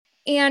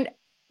And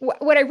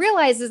what I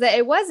realized is that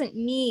it wasn't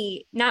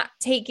me not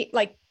taking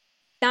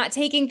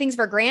things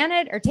for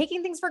granted or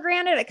taking things for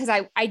granted, because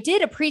I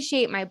did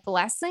appreciate my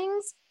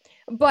blessings,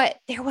 but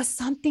there was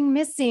something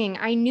missing.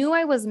 I knew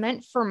I was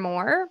meant for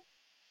more,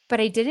 but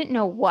I didn't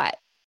know what.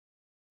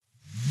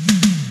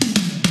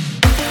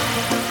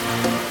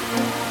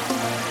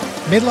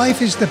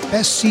 Midlife is the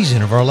best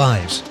season of our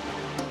lives,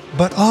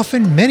 but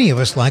often many of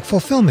us lack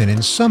fulfillment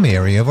in some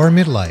area of our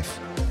midlife.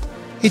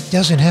 It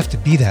doesn't have to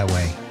be that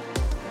way.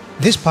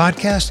 This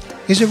podcast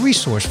is a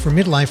resource for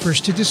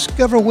midlifers to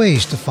discover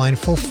ways to find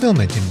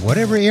fulfillment in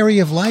whatever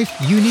area of life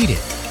you need it.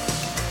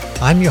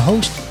 I'm your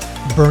host,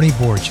 Bernie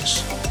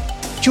Borges.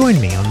 Join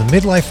me on the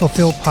Midlife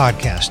Fulfilled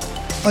podcast,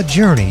 a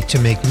journey to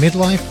make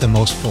midlife the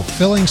most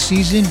fulfilling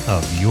season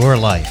of your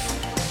life.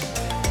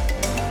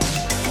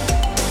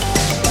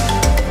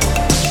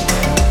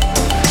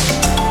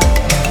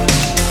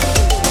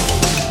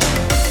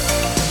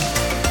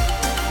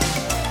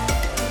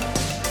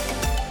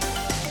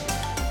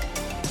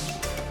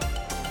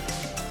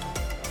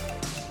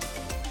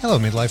 Hello,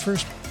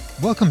 midlifers.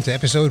 Welcome to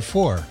episode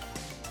 4.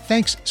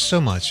 Thanks so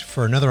much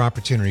for another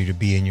opportunity to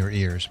be in your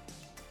ears.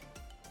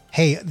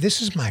 Hey,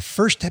 this is my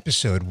first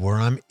episode where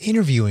I'm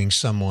interviewing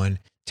someone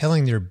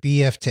telling their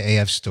BF to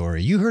AF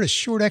story. You heard a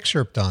short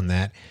excerpt on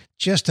that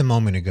just a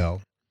moment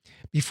ago.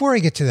 Before I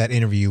get to that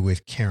interview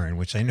with Karen,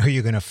 which I know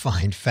you're going to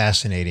find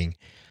fascinating,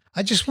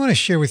 I just want to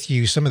share with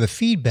you some of the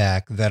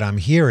feedback that I'm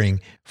hearing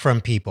from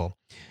people.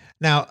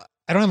 Now,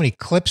 I don't have any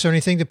clips or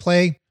anything to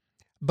play,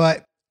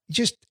 but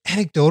just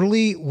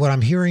anecdotally, what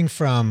I'm hearing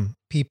from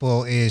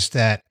people is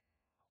that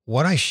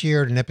what I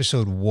shared in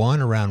episode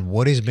 1 around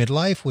what is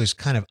midlife was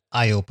kind of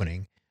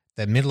eye-opening.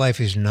 That midlife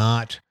is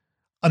not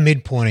a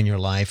midpoint in your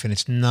life, and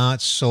it's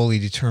not solely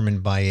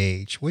determined by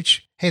age,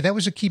 which, hey, that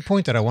was a key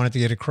point that I wanted to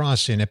get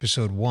across in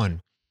episode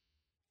 1.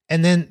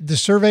 And then the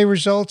survey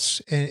results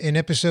in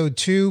episode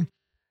 2,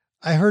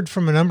 I heard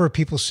from a number of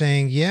people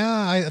saying,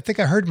 yeah, I think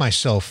I heard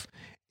myself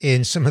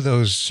in some of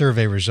those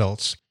survey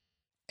results.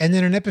 And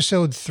then in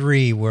episode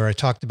 3, where I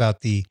talked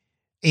about the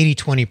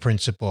 80-20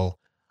 principle,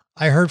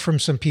 I heard from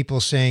some people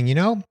saying,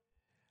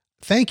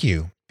 thank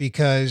you,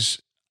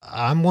 because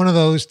I'm one of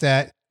those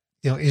that,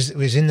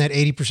 was in that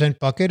 80%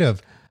 bucket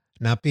of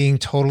not being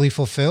totally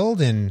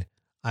fulfilled. And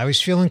I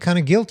was feeling kind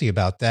of guilty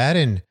about that.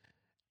 And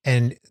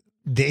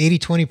the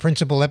 80-20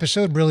 principle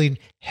episode really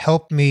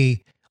helped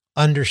me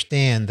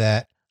understand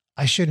that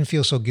I shouldn't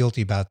feel so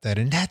guilty about that.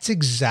 And that's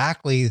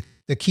exactly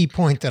the key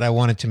point that I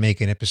wanted to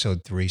make in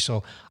episode 3.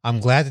 So I'm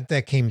glad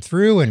that came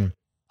through, and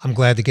I'm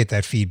glad to get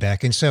that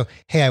feedback. And so,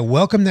 hey, I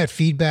welcome that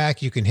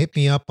feedback. You can hit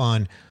me up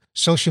on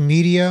social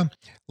media,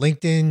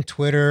 LinkedIn,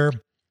 Twitter,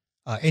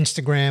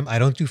 Instagram. I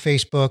don't do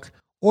Facebook,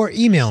 or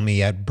email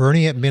me at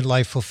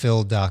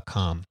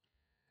bernie@midlifefulfilled.com.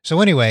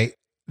 So anyway,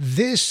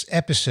 this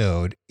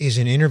episode is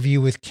an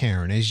interview with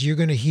Karen. As you're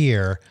going to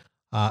hear,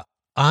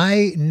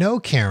 I know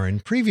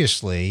Karen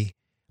previously,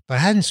 but I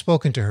hadn't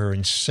spoken to her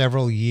in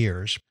several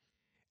years.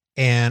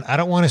 And I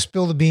don't want to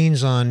spill the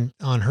beans on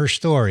her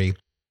story,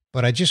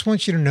 but I just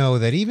want you to know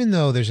that even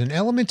though there's an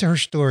element to her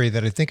story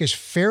that I think is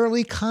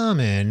fairly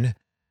common,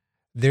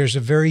 there's a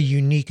very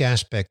unique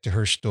aspect to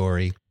her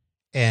story,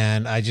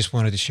 and I just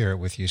wanted to share it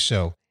with you.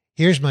 So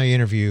here's my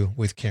interview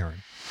with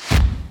Karen.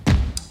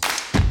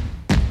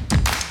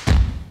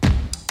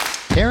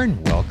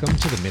 Karen, welcome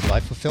to the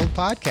Midlife Fulfilled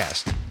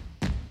podcast.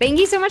 Thank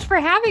you so much for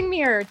having me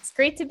here. It's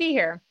great to be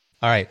here.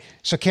 All right.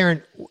 So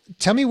Karen,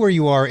 tell me where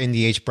you are in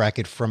the age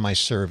bracket from my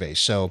survey.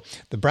 So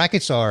the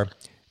brackets are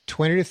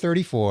 20 to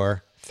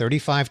 34,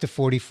 35 to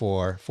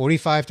 44,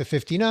 45 to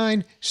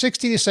 59,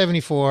 60 to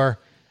 74.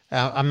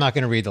 I'm not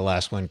going to read the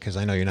last one because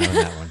I know you're not on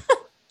that one.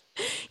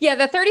 Yeah,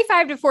 the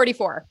 35 to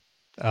 44.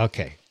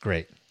 Okay,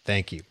 great.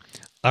 Thank you.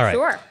 All right.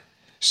 Sure.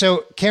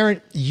 So Karen,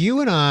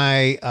 you and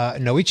I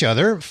know each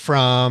other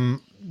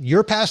from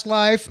your past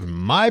life,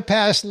 my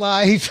past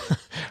life,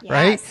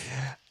 right? Yes.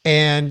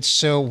 And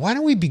so why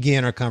don't we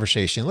begin our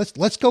conversation?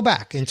 Let's go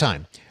back in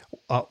time.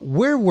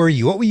 Where were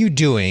you? What were you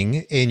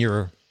doing in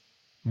your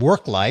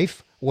work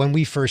life when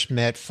we first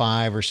met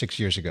 5 or 6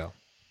 years ago?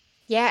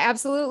 Yeah,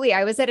 absolutely.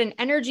 I was at an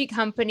energy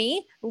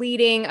company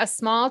leading a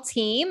small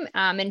team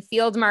in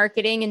field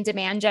marketing and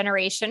demand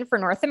generation for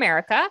North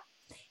America.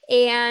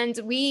 And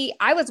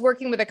I was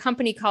working with a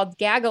company called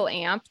Gaggle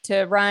Amp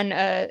to run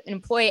an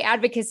employee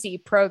advocacy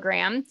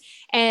program.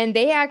 And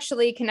they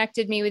actually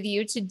connected me with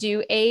you to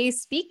do a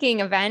speaking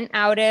event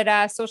out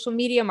at Social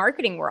Media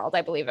Marketing World,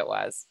 I believe it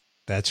was.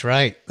 That's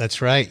right.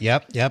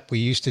 Yep. We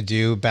used to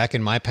do, back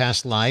in my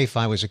past life,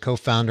 I was a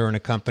co-founder in a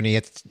company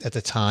at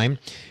the time.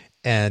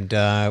 And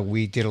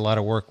we did a lot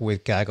of work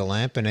with Gaggle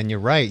Amp. And then you're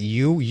right.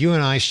 You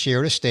and I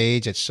shared a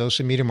stage at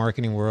Social Media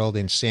Marketing World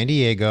in San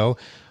Diego.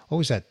 What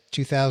was that,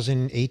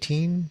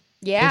 2018?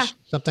 Yeah.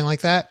 Something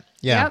like that?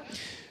 Yeah. Yep.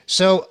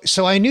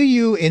 So I knew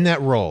you in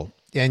that role,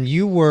 and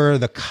you were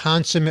the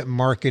consummate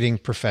marketing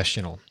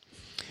professional.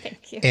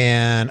 Thank you.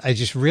 And I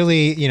just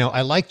really,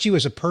 I liked you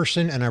as a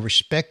person, and I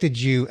respected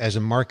you as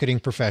a marketing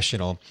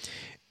professional.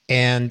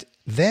 And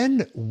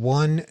then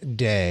one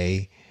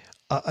day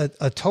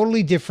a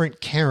totally different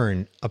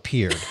Karen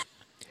appeared.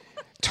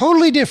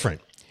 Totally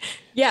different.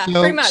 Yeah,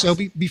 pretty much. So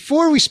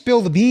before we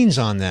spill the beans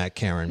on that,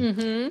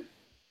 Karen,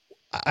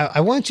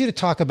 I want you to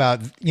talk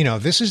about,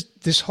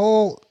 this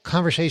whole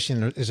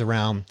conversation is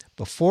around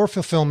before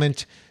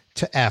fulfillment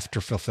to after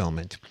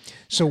fulfillment.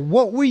 So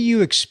what were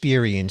you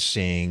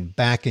experiencing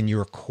back in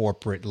your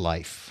corporate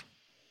life?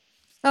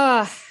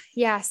 Oh,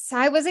 yes.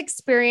 I was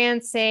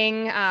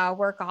experiencing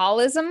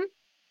workaholism,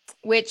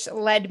 which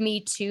led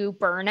me to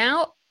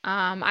burnout.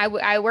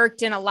 I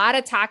worked in a lot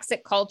of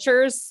toxic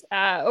cultures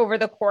over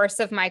the course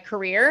of my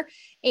career,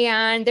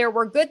 and there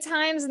were good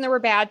times and there were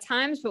bad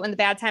times. But when the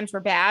bad times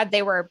were bad,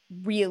 they were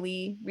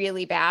really,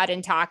 really bad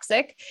and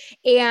toxic.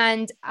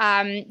 And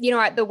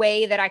the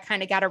way that I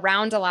kind of got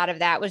around a lot of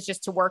that was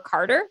just to work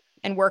harder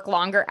and work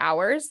longer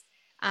hours.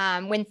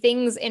 When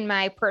things in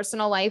my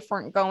personal life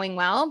weren't going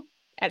well,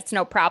 it's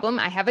no problem.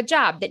 I have a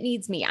job that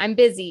needs me. I'm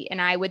busy.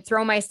 And I would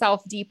throw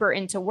myself deeper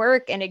into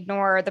work and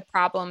ignore the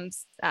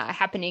problems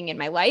happening in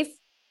my life.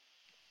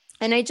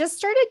 And I just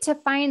started to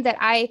find that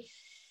I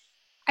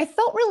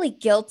felt really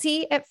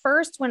guilty at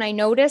first when I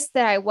noticed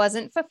that I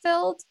wasn't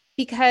fulfilled,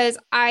 because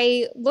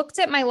I looked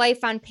at my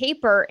life on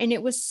paper and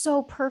it was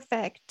so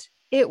perfect.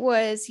 It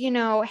was,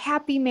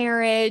 happy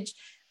marriage,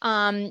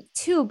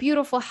 two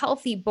beautiful,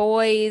 healthy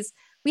boys.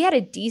 We had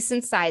a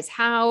decent sized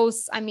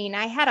house. I mean,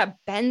 I had a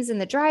Benz in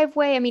the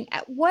driveway. I mean,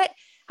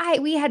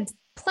 we had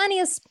plenty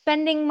of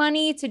spending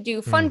money to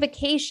do fun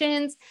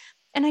vacations.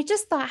 And I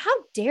just thought, how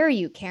dare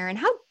you, Karen?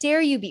 How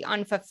dare you be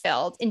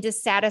unfulfilled and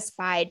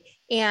dissatisfied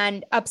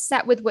and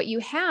upset with what you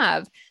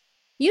have?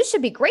 You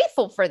should be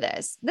grateful for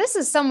this. This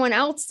is someone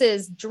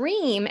else's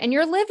dream and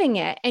you're living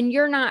it and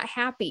you're not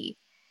happy.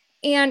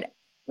 And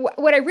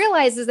what I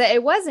realized is that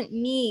it wasn't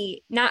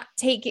me not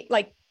taking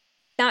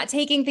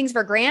things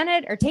for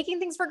granted or taking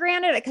things for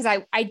granted, because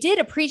I did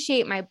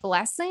appreciate my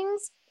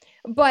blessings,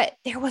 but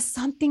there was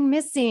something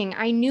missing.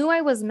 I knew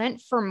I was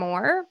meant for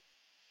more,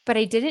 but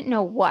I didn't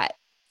know what.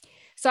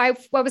 So I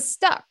was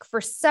stuck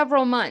for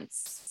several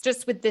months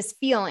just with this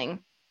feeling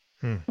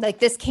like,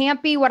 this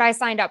can't be what I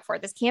signed up for.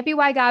 This can't be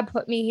why God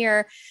put me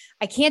here.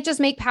 I can't just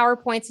make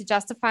PowerPoints to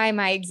justify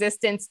my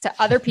existence to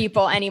other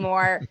people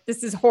anymore.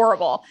 This is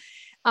horrible.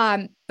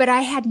 But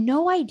I had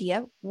no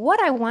idea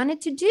what I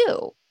wanted to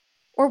do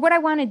or what I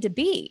wanted to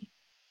be.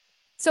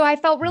 So I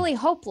felt really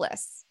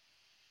hopeless.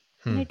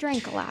 And I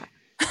drank a lot.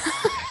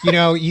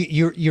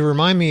 You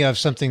remind me of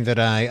something that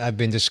I've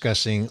been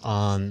discussing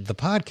on the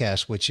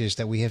podcast, which is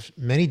that we have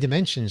many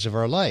dimensions of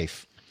our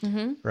life,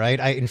 right?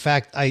 In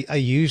fact, I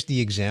used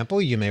the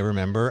example, you may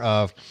remember,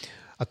 of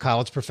a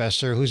college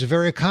professor who's a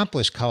very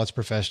accomplished college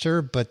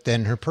professor, but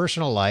then her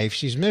personal life,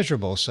 she's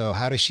miserable. So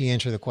how does she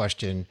answer the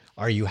question,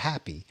 are you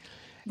happy?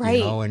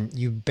 Right. And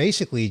you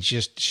basically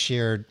just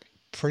shared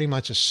pretty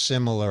much a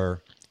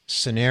similar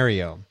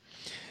scenario.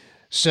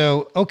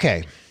 So,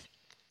 okay.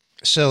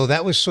 So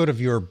that was sort of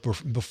your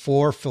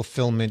before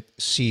fulfillment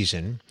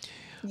season.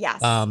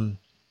 Yes.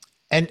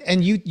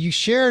 And you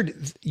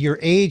shared your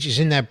age is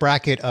in that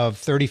bracket of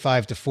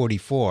 35 to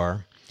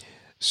 44.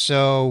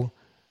 So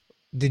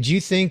did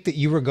you think that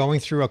you were going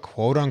through a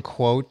quote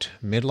unquote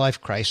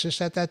midlife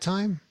crisis at that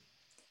time?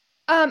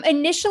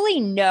 Initially,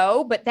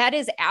 no, but that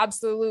is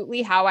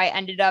absolutely how I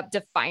ended up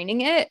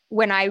defining it.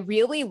 When I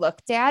really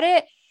looked at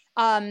it,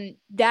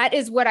 that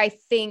is what I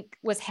think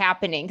was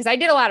happening, because I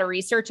did a lot of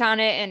research on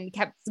it and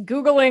kept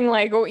Googling,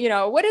 like,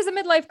 what is a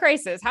midlife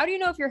crisis? How do you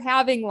know if you're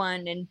having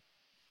one? And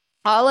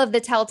all of the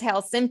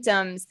telltale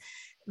symptoms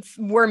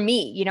were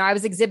me. I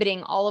was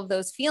exhibiting all of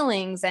those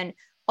feelings. And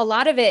a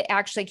lot of it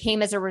actually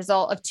came as a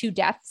result of two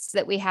deaths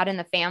that we had in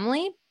the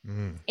family.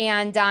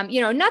 And,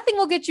 nothing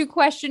will get you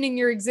questioning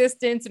your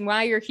existence and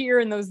why you're here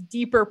in those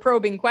deeper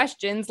probing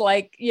questions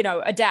like,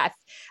 a death.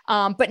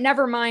 But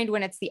never mind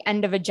when it's the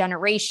end of a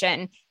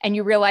generation and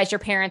you realize your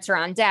parents are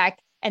on deck.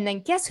 And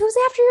then guess who's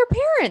after your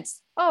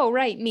parents? Oh,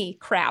 right. Me.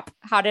 Crap.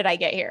 How did I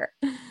get here?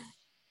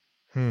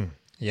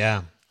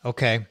 Yeah.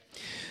 Okay.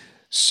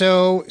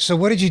 So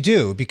what did you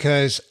do?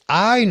 Because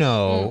I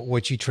know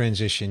what you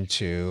transitioned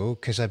to,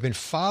 because I've been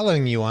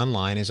following you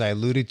online, as I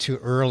alluded to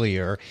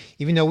earlier.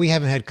 Even though we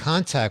haven't had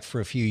contact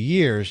for a few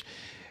years,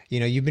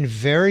 you've been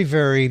very,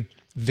 very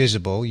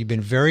visible. You've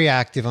been very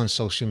active on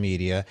social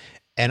media,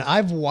 and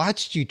I've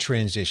watched you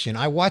transition.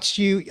 I watched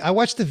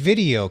the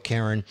video,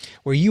 Karen,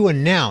 where you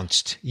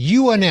announced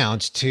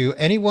to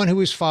anyone who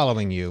was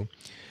following you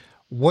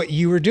what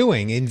you were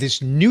doing in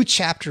this new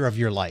chapter of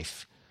your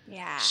life.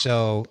 Yeah.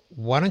 So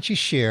why don't you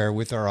share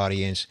with our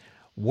audience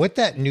what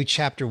that new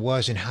chapter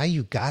was and how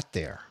you got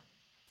there?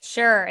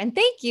 Sure. And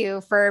thank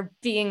you for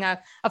being a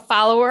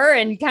follower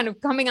and kind of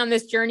coming on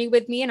this journey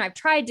with me. And I've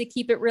tried to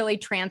keep it really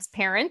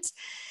transparent.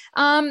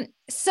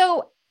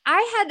 So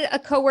I had a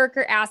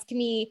coworker ask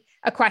me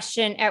a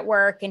question at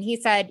work, and he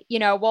said,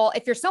 well,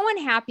 if you're so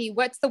unhappy,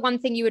 what's the one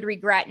thing you would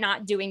regret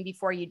not doing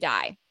before you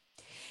die?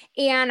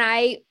 And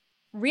I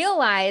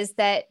realized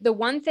that the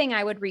one thing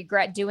I would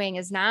regret doing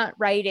is not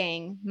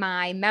writing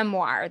my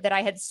memoir that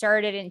I had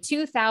started in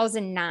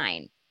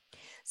 2009.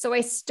 So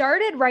I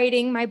started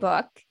writing my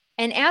book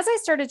And as I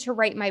started to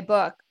write my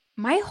book,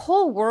 my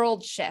whole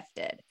world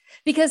shifted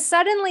because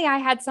suddenly I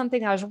had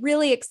something I was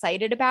really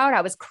excited about.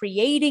 I was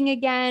creating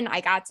again. I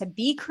got to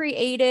be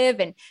creative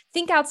and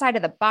think outside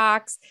of the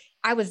box.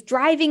 I was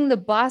driving the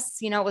bus,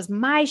 it was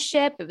my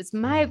ship. It was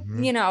my,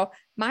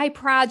 my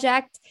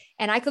project,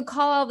 and I could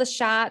call all the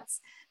shots.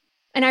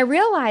 And I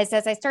realized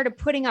as I started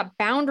putting up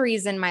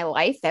boundaries in my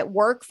life at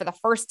work for the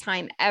first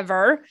time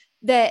ever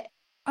that,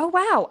 oh,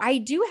 wow, I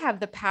do have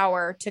the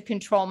power to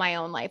control my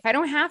own life. I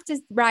don't have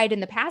to ride in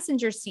the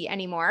passenger seat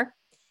anymore.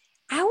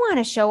 I want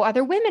to show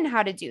other women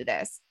how to do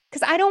this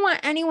because I don't want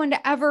anyone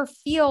to ever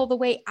feel the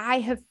way I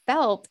have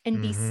felt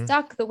and be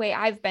stuck the way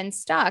I've been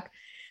stuck.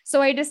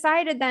 So I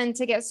decided then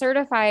to get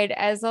certified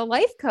as a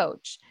life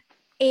coach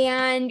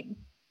and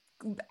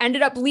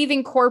ended up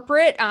leaving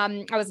corporate.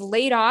 I was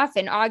laid off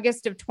in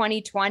August of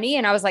 2020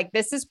 and I was like,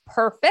 this is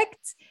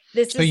perfect.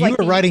 So you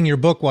were writing your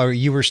book while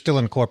you were still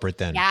in corporate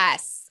then?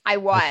 Yes. I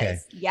was. Okay.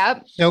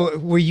 Yep. So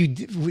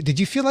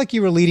did you feel like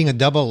you were leading a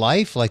double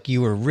life? Like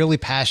you were really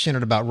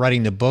passionate about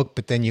writing the book,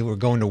 but then you were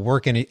going to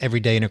work every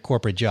day in a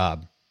corporate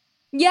job?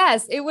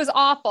 Yes, it was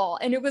awful.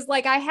 And it was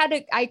like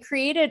I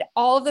created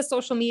all of the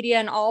social media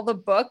and all the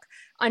book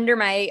under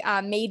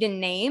my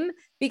maiden name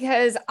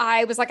because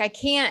I was like, I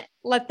can't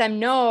let them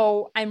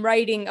know I'm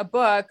writing a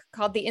book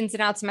called The Ins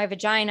and Outs of My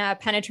Vagina,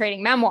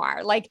 Penetrating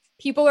Memoir. Like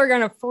people are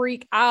going to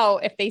freak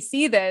out if they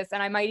see this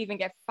and I might even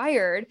get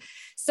fired.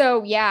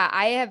 So yeah,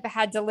 I have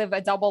had to live a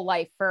double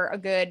life for a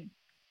good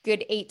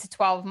 8 to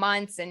 12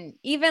 months. And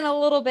even a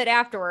little bit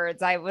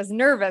afterwards, I was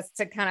nervous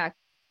to kind of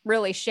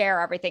really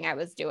share everything I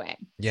was doing.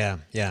 Yeah.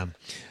 Yeah.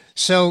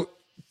 So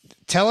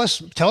tell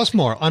us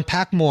more,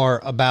 unpack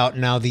more about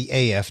now the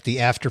AF, the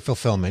after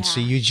fulfillment. Yeah.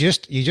 So you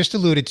just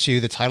alluded to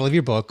the title of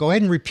your book. Go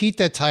ahead and repeat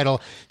that title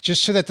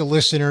just so that the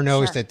listener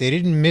knows that they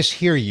didn't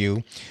mishear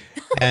you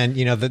and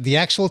the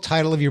actual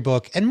title of your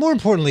book and more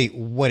importantly,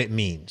 what it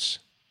means.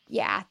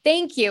 Yeah,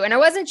 thank you. And I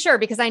wasn't sure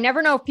because I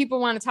never know if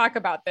people want to talk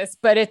about this,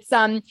 but it's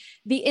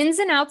The Ins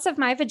and Outs of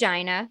My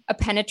Vagina, a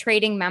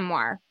Penetrating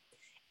Memoir.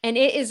 And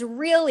it is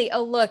really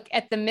a look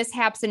at the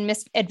mishaps and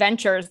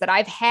misadventures that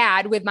I've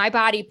had with my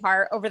body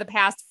part over the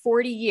past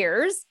 40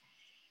 years.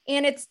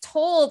 And it's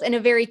told in a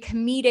very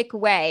comedic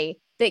way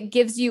that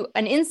gives you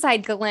an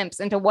inside glimpse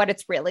into what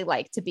it's really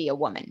like to be a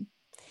woman.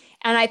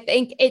 And I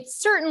think it's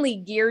certainly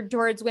geared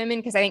towards women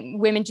because I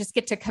think women just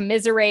get to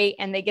commiserate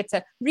and they get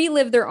to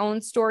relive their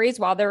own stories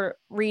while they're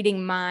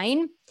reading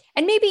mine.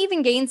 And maybe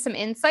even gain some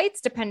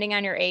insights depending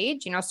on your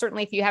age.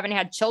 Certainly if you haven't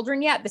had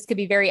children yet, this could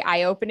be very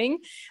eye-opening.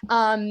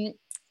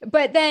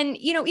 But then,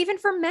 even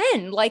for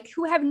men, like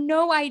who have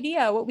no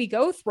idea what we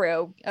go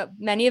through,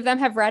 many of them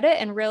have read it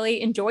and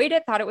really enjoyed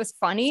it, thought it was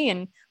funny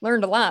and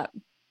learned a lot.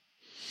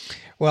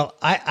 Well,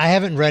 I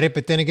haven't read it,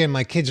 but then again,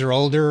 my kids are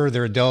older,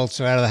 they're adults,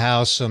 they're out of the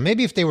house. So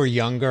maybe if they were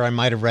younger, I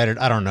might have read it.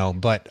 I don't know.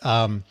 But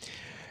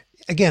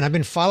again, I've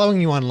been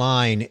following you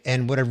online.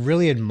 And what I've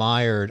really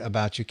admired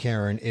about you,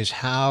 Karen, is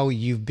how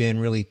you've been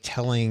really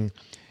telling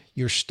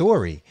your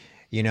story,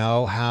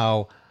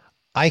 how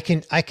I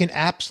can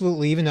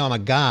absolutely, even though I'm a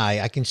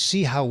guy, I can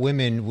see how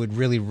women would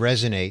really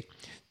resonate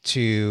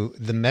to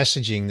the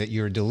messaging that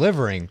you're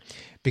delivering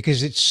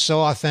because it's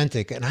so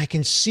authentic. And I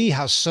can see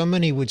how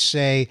somebody would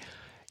say,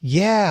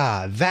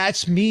 yeah,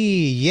 that's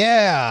me.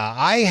 Yeah,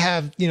 I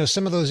have,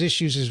 some of those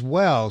issues as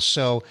well.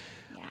 So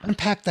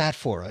unpack that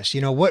for us.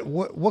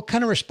 What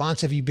kind of response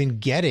have you been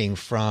getting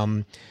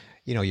from,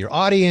 your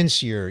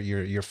audience,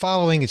 your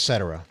following, et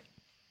cetera?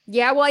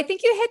 Yeah, well, I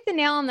think you hit the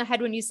nail on the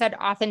head when you said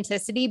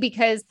authenticity,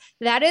 because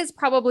that is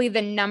probably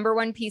the number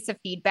one piece of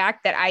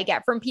feedback that I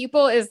get from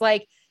people is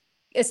like,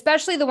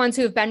 especially the ones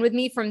who have been with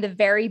me from the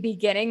very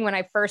beginning, when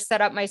I first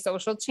set up my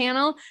social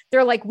channel,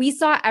 they're like, we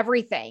saw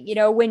everything,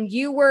 when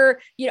you were,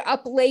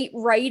 up late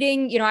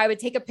writing, I would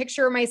take a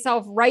picture of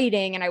myself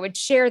writing and I would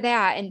share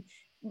that. And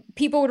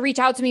people would reach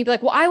out to me, be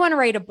like, well, I want to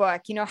write a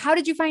book. How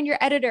did you find your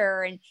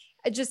editor? And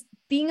just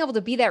being able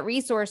to be that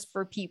resource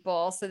for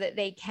people so that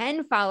they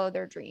can follow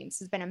their dreams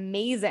has been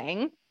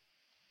amazing.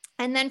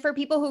 And then for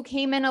people who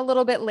came in a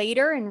little bit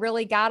later and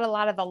really got a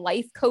lot of the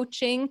life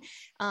coaching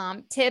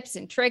tips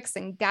and tricks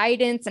and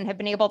guidance and have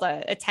been able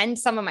to attend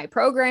some of my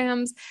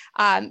programs,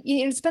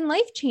 it's been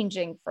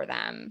life-changing for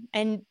them.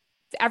 And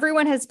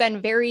everyone has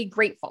been very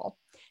grateful.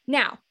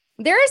 Now,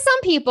 there are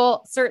some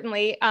people,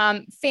 certainly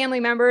family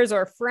members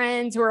or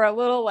friends, who are a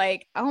little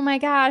like, "Oh my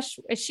gosh,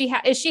 is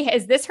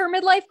this her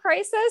midlife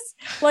crisis?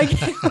 Like,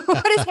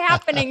 what is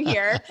happening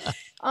here?"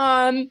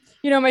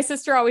 My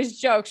sister always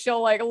jokes.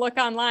 She'll like look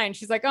online.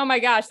 She's like, "Oh my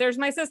gosh, there's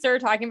my sister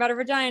talking about her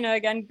vagina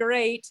again."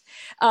 Great.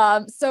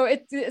 So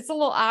it's a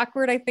little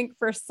awkward, I think,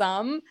 for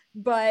some,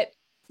 but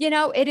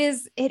it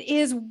is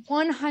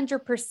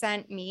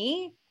 100%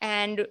 me,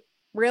 and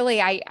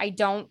really, I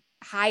don't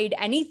hide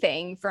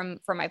anything from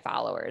my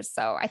followers.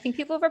 So I think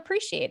people have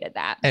appreciated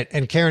that.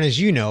 And Karen, as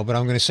you know, but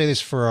I'm going to say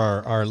this for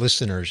our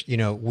listeners,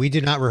 we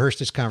did not rehearse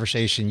this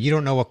conversation. You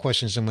don't know what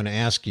questions I'm going to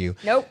ask you.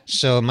 Nope.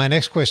 So my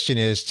next question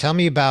is, tell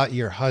me about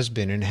your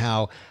husband and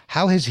how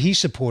has he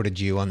supported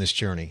you on this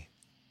journey?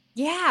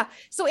 Yeah.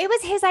 So it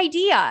was his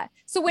idea.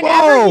 So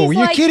whenever Whoa, he's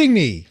you're like, kidding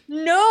me.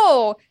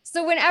 no.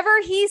 So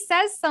whenever he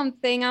says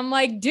something, I'm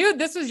like, dude,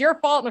 this was your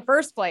fault in the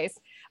first place.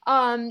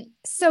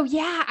 So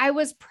yeah, I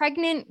was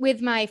pregnant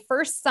with my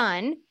first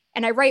son,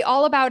 and I write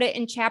all about it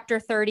in chapter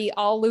 30,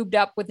 all lubed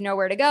up with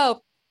nowhere to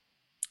go.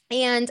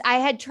 And I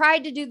had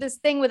tried to do this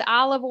thing with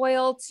olive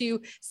oil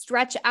to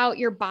stretch out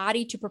your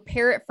body to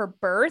prepare it for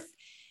birth.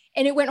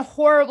 And it went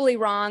horribly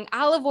wrong.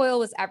 Olive oil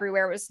was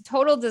everywhere. It was a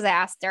total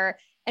disaster.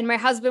 And my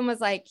husband was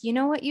like, you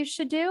know what you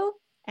should do?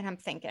 And I'm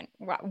thinking,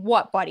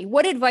 what, buddy?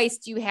 What advice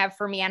do you have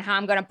for me on how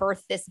I'm going to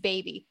birth this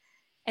baby?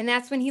 And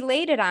that's when he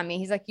laid it on me.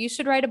 He's like, you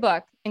should write a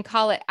book and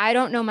call it I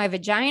Don't Know My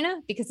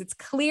Vagina, because it's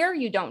clear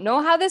you don't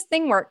know how this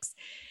thing works.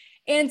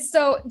 And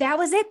so that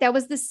was it. That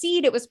was the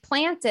seed. It was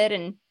planted.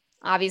 And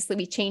obviously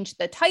we changed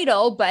the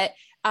title, but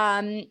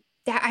that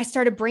I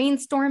started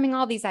brainstorming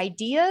all these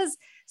ideas.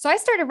 So I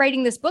started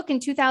writing this book in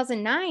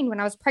 2009 when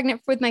I was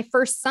pregnant with my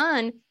first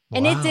son.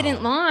 And it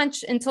didn't Wow.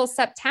 launch until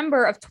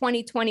September of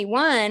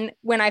 2021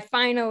 when I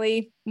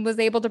finally was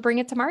able to bring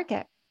it to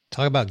market.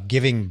 Talk about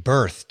giving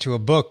birth to a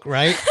book,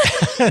 right?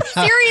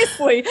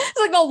 Seriously, it's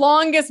like the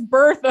longest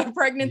birth of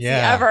pregnancy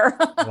Yeah. ever.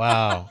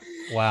 Wow.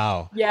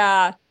 Wow.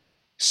 Yeah.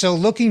 So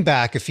looking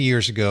back a few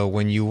years ago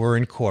when you were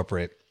in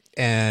corporate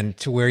and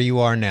to where you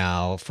are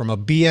now, from a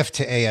BF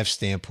to AF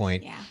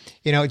standpoint,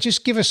 Yeah.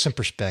 just give us some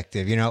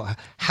perspective.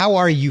 How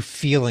are you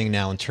feeling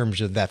now in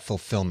terms of that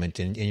fulfillment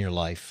in your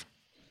life?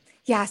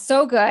 Yeah,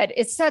 so good.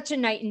 It's such a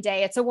night and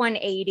day. It's a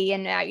 180.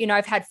 And,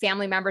 I've had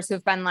family members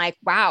who've been like,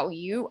 wow,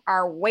 you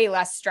are way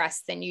less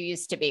stressed than you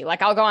used to be.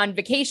 Like I'll go on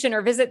vacation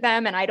or visit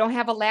them and I don't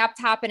have a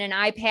laptop and an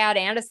iPad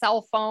and a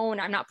cell phone.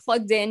 I'm not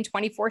plugged in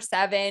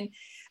 24/7.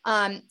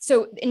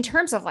 So in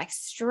terms of like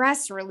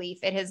stress relief,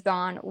 it has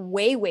gone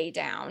way, way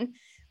down.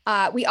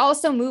 We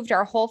also moved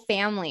our whole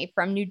family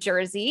from New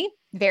Jersey,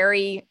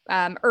 very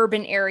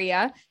urban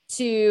area,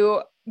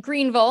 to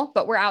Greenville,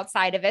 but we're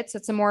outside of it. So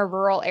it's a more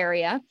rural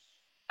area.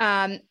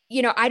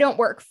 I don't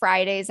work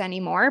Fridays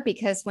anymore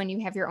because when you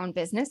have your own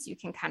business, you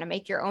can kind of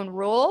make your own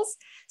rules.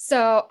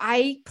 So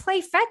I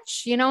play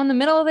fetch, in the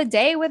middle of the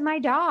day with my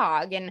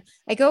dog, and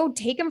I go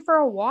take him for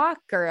a walk,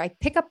 or I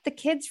pick up the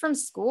kids from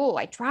school.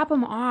 I drop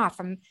them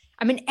off. I'm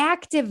an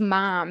active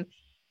mom,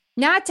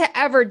 not to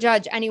ever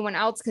judge anyone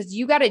else, because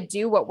you got to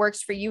do what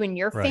works for you and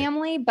your Right.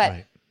 family. But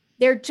Right.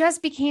 there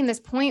just became this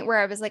point where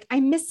I was like,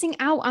 I'm missing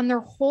out on their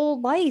whole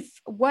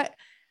life.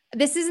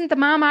 This isn't the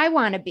mom I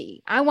want to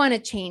be. I want to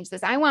change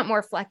this. I want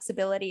more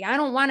flexibility. I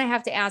don't want to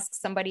have to ask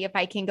somebody if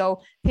I can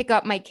go pick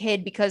up my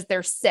kid because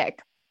they're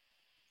sick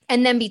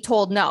and then be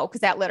told no, because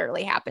that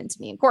literally happened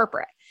to me in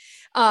corporate.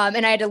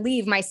 And I had to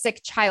leave my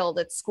sick child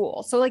at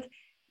school. So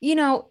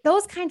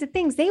those kinds of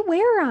things, they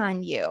wear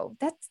on you.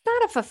 That's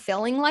not a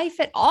fulfilling life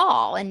at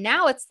all. And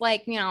now it's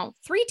like,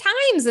 3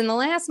 times in the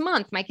last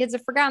month, my kids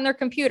have forgotten their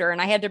computer and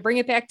I had to bring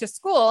it back to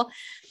school.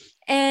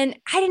 And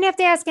I didn't have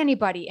to ask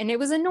anybody. And it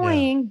was Yeah.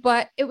 annoying,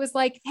 but it was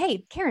like,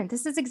 hey, Karen,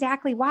 this is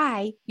exactly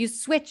why you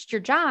switched your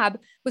job,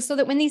 was so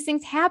that when these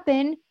things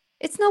happen,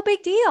 it's no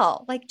big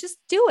deal. Like, just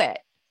do it.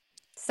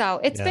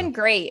 So it's Yeah. been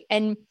great.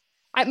 And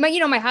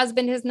my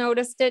husband has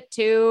noticed it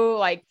too.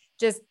 Like,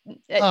 just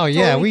Oh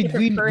yeah. totally We,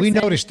 different we, we person.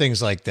 notice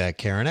things like that,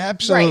 Karen. Right.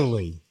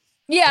 Absolutely.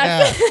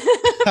 Yes,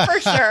 Yeah. for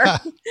sure.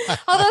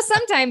 Although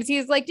sometimes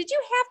he's like, did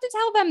you have to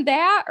tell them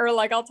that? Or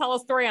like, I'll tell a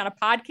story on a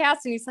podcast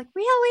and he's like,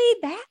 really?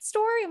 That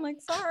story? I'm like,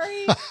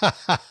 sorry.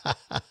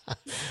 All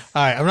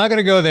right. I'm not going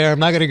to go there.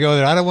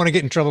 I don't want to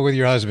get in trouble with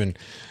your husband.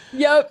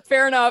 Yep.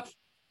 Fair enough.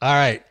 All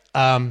right.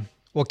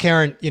 Well,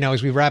 Karen,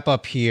 as we wrap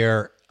up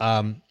here,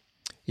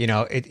 you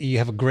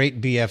have a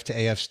great BF to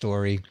AF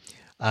story.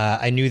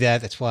 I knew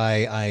that. That's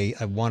why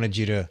I wanted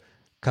you to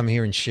come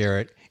here and share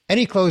it.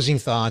 Any closing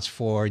thoughts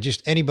for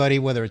just anybody,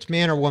 whether it's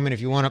man or woman,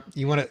 if you want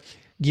to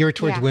gear it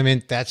towards Yeah.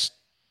 women, that's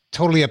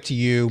totally up to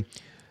you,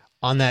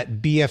 on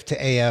that BF to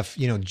AF,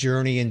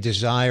 journey and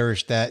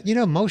desires that,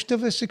 most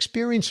of us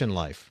experience in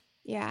life.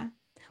 Yeah.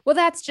 Well,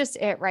 that's just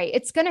it, right?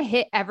 It's going to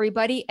hit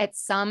everybody at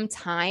some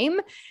time.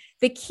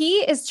 The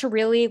key is to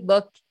really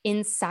look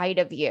inside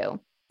of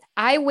you.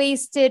 I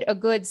wasted a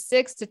good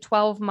 6 to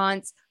 12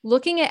 months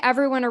looking at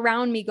everyone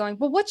around me going,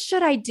 well, what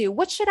should I do?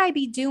 What should I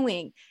be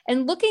doing?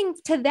 And looking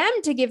to them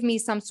to give me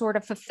some sort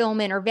of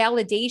fulfillment or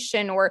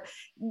validation, or,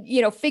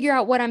 figure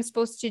out what I'm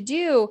supposed to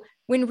do.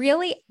 When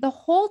really the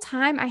whole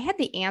time I had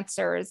the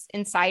answers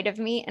inside of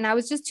me and I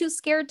was just too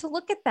scared to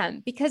look at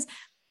them because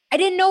I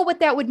didn't know what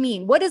that would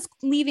mean. What does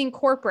leaving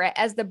corporate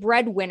as the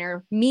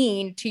breadwinner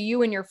mean to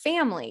you and your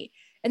family?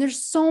 And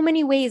there's so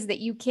many ways that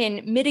you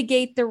can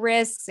mitigate the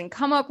risks and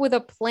come up with a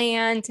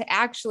plan to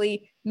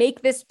actually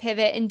make this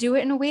pivot and do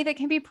it in a way that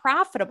can be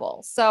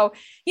profitable. So,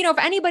 if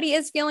anybody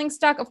is feeling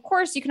stuck, of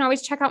course, you can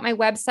always check out my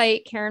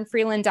website,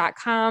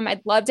 KarenFreeland.com.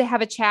 I'd love to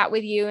have a chat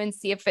with you and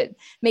see if it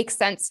makes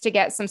sense to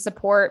get some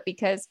support,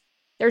 because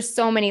there's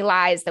so many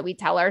lies that we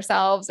tell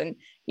ourselves. And,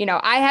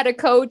 I had a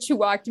coach who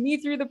walked me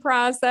through the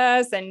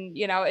process, and,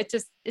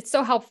 it's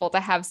so helpful to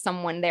have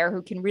someone there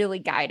who can really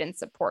guide and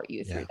support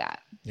you through that.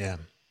 Yeah.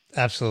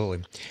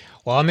 Absolutely.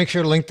 Well, I'll make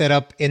sure to link that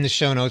up in the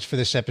show notes for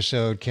this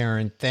episode.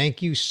 Karen,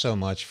 thank you so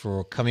much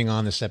for coming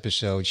on this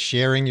episode,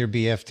 sharing your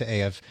BF to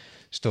AF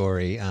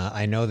story.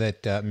 I know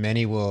that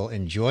many will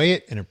enjoy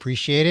it and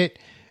appreciate it.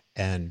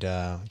 And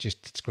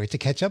it's great to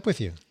catch up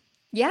with you.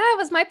 Yeah, it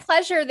was my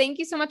pleasure. Thank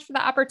you so much for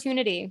the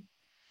opportunity.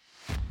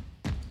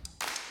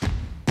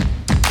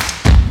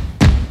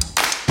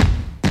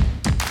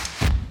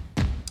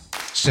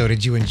 So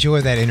did you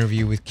enjoy that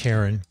interview with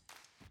Karen?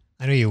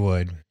 I know you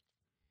would.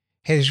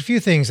 Hey, there's a few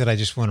things that I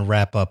just want to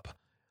wrap up.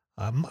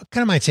 Kind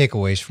of my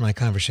takeaways from my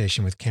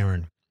conversation with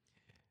Karen.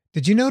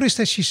 Did you notice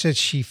that she said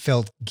she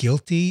felt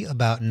guilty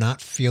about not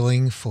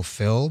feeling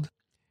fulfilled?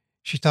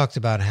 She talked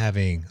about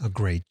having a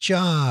great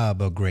job,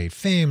 a great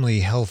family,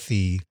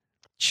 healthy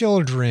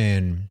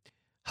children,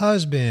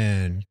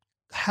 husband,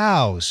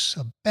 house,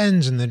 a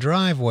Benz in the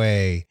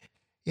driveway,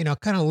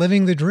 kind of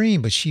living the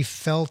dream, but she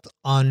felt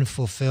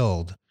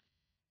unfulfilled.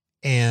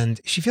 And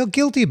she felt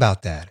guilty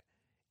about that.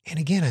 And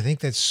again, I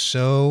think that's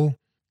so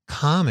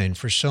common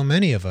for so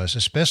many of us,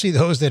 especially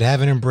those that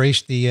haven't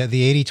embraced the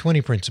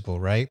 80-20 principle,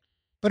 right?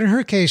 But in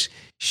her case,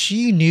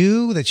 she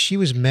knew that she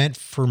was meant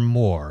for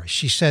more.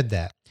 She said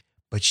that,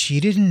 but she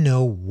didn't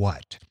know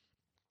what.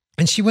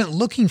 And she went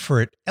looking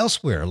for it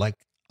elsewhere, like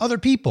other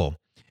people.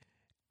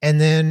 And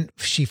then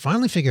she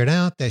finally figured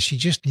out that she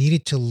just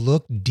needed to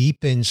look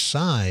deep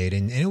inside,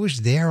 and it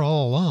was there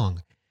all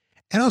along.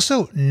 And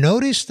also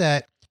notice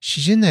that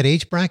she's in that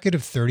age bracket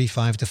of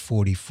 35 to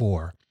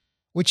 44,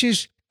 which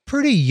is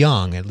pretty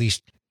young. At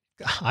least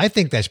I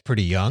think that's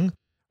pretty young,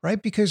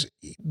 right? Because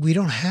we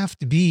don't have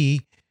to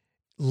be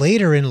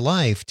later in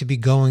life to be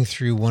going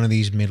through one of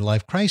these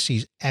midlife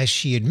crises, as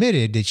she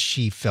admitted that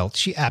she felt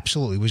she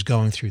absolutely was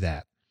going through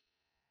that.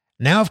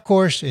 Now, of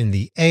course, in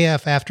the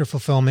AF After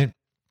Fulfillment,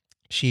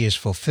 she is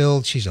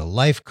fulfilled. She's a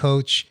life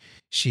coach.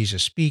 She's a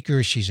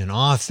speaker. She's an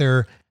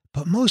author.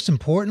 But most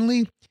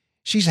importantly,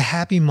 she's a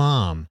happy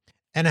mom.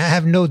 And I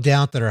have no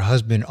doubt that her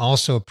husband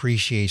also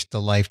appreciates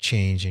the life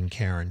change in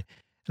Karen.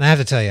 And I have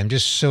to tell you, I'm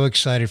just so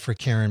excited for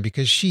Karen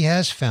because she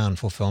has found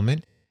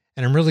fulfillment.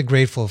 And I'm really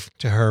grateful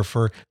to her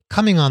for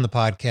coming on the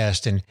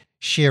podcast and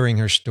sharing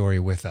her story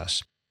with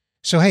us.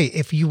 So, hey,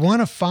 if you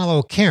want to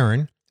follow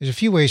Karen, there's a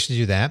few ways to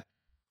do that.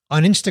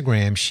 On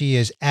Instagram, she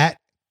is at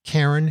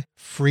Karen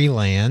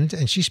Freeland,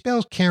 and she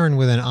spells Karen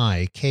with an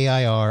I,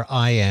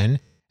 Kirin,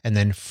 and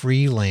then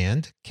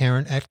Freeland,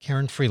 Karen at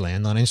Karen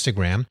Freeland on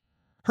Instagram.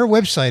 Her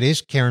website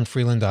is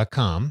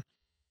KarenFreeland.com.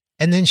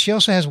 And then she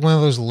also has one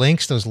of those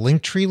links, those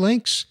Linktree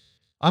links.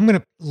 I'm going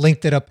to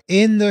link that up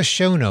in the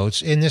show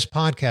notes in this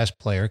podcast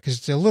player because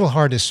it's a little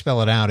hard to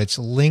spell it out. It's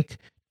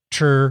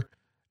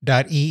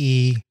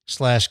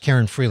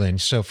linktree.ee/Karen Freeland.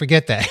 So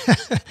forget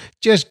that.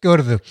 Just go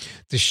to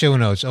the show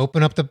notes,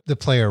 open up the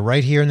player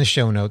right here in the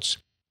show notes,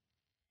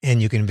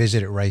 and you can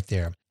visit it right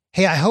there.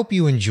 Hey, I hope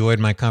you enjoyed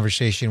my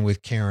conversation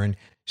with Karen.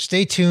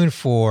 Stay tuned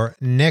for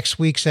next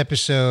week's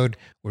episode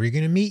where you're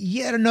going to meet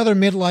yet another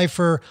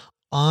midlifer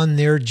on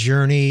their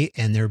journey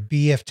and their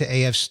BF to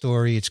AF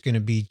story. It's going to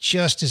be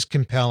just as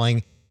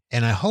compelling.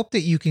 And I hope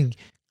that you can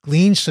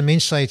glean some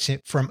insights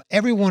from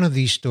every one of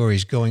these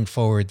stories going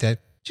forward, that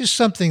just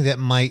something that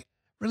might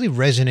really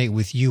resonate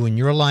with you in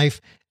your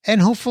life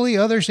and hopefully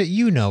others that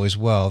you know as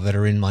well that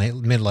are in my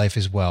midlife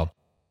as well.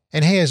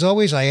 And hey, as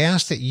always, I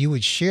ask that you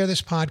would share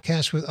this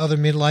podcast with other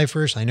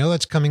midlifers. I know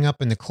that's coming up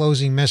in the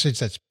closing message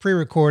that's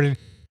pre-recorded,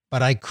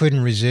 but I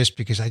couldn't resist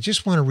because I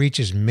just want to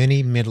reach as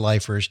many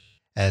midlifers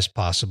as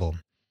possible.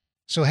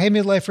 So, hey,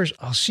 midlifers,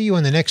 I'll see you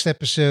on the next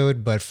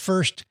episode. But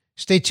first,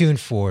 stay tuned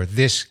for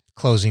this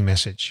closing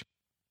message.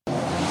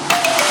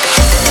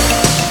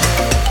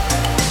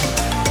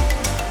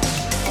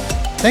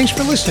 Thanks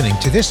for listening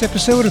to this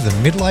episode of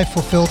the Midlife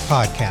Fulfilled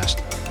podcast.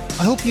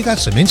 I hope you got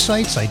some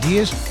insights,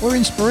 ideas, or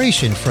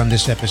inspiration from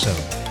this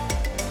episode.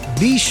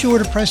 Be sure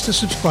to press the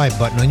subscribe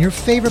button on your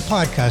favorite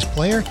podcast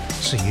player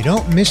so you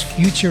don't miss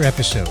future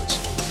episodes.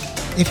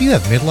 If you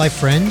have midlife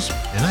friends,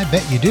 and I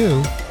bet you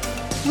do,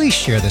 please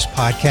share this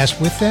podcast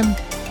with them.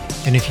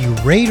 And if you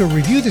rate or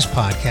review this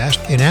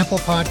podcast in Apple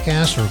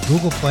Podcasts or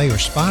Google Play or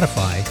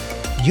Spotify,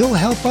 you'll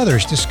help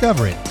others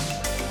discover it.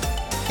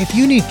 If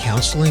you need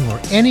counseling or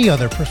any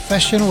other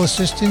professional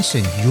assistance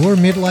in your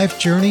midlife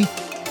journey,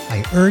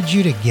 I urge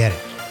you to get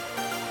it.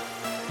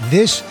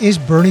 This is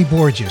Bernie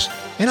Borges,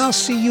 and I'll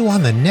see you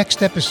on the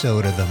next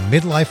episode of the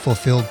Midlife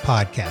Fulfilled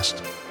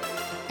podcast.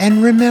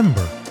 And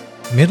remember,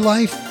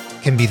 midlife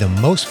can be the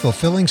most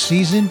fulfilling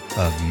season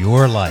of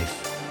your life.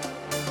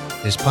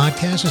 This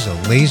podcast is a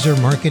Laser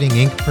Marketing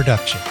Inc.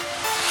 production.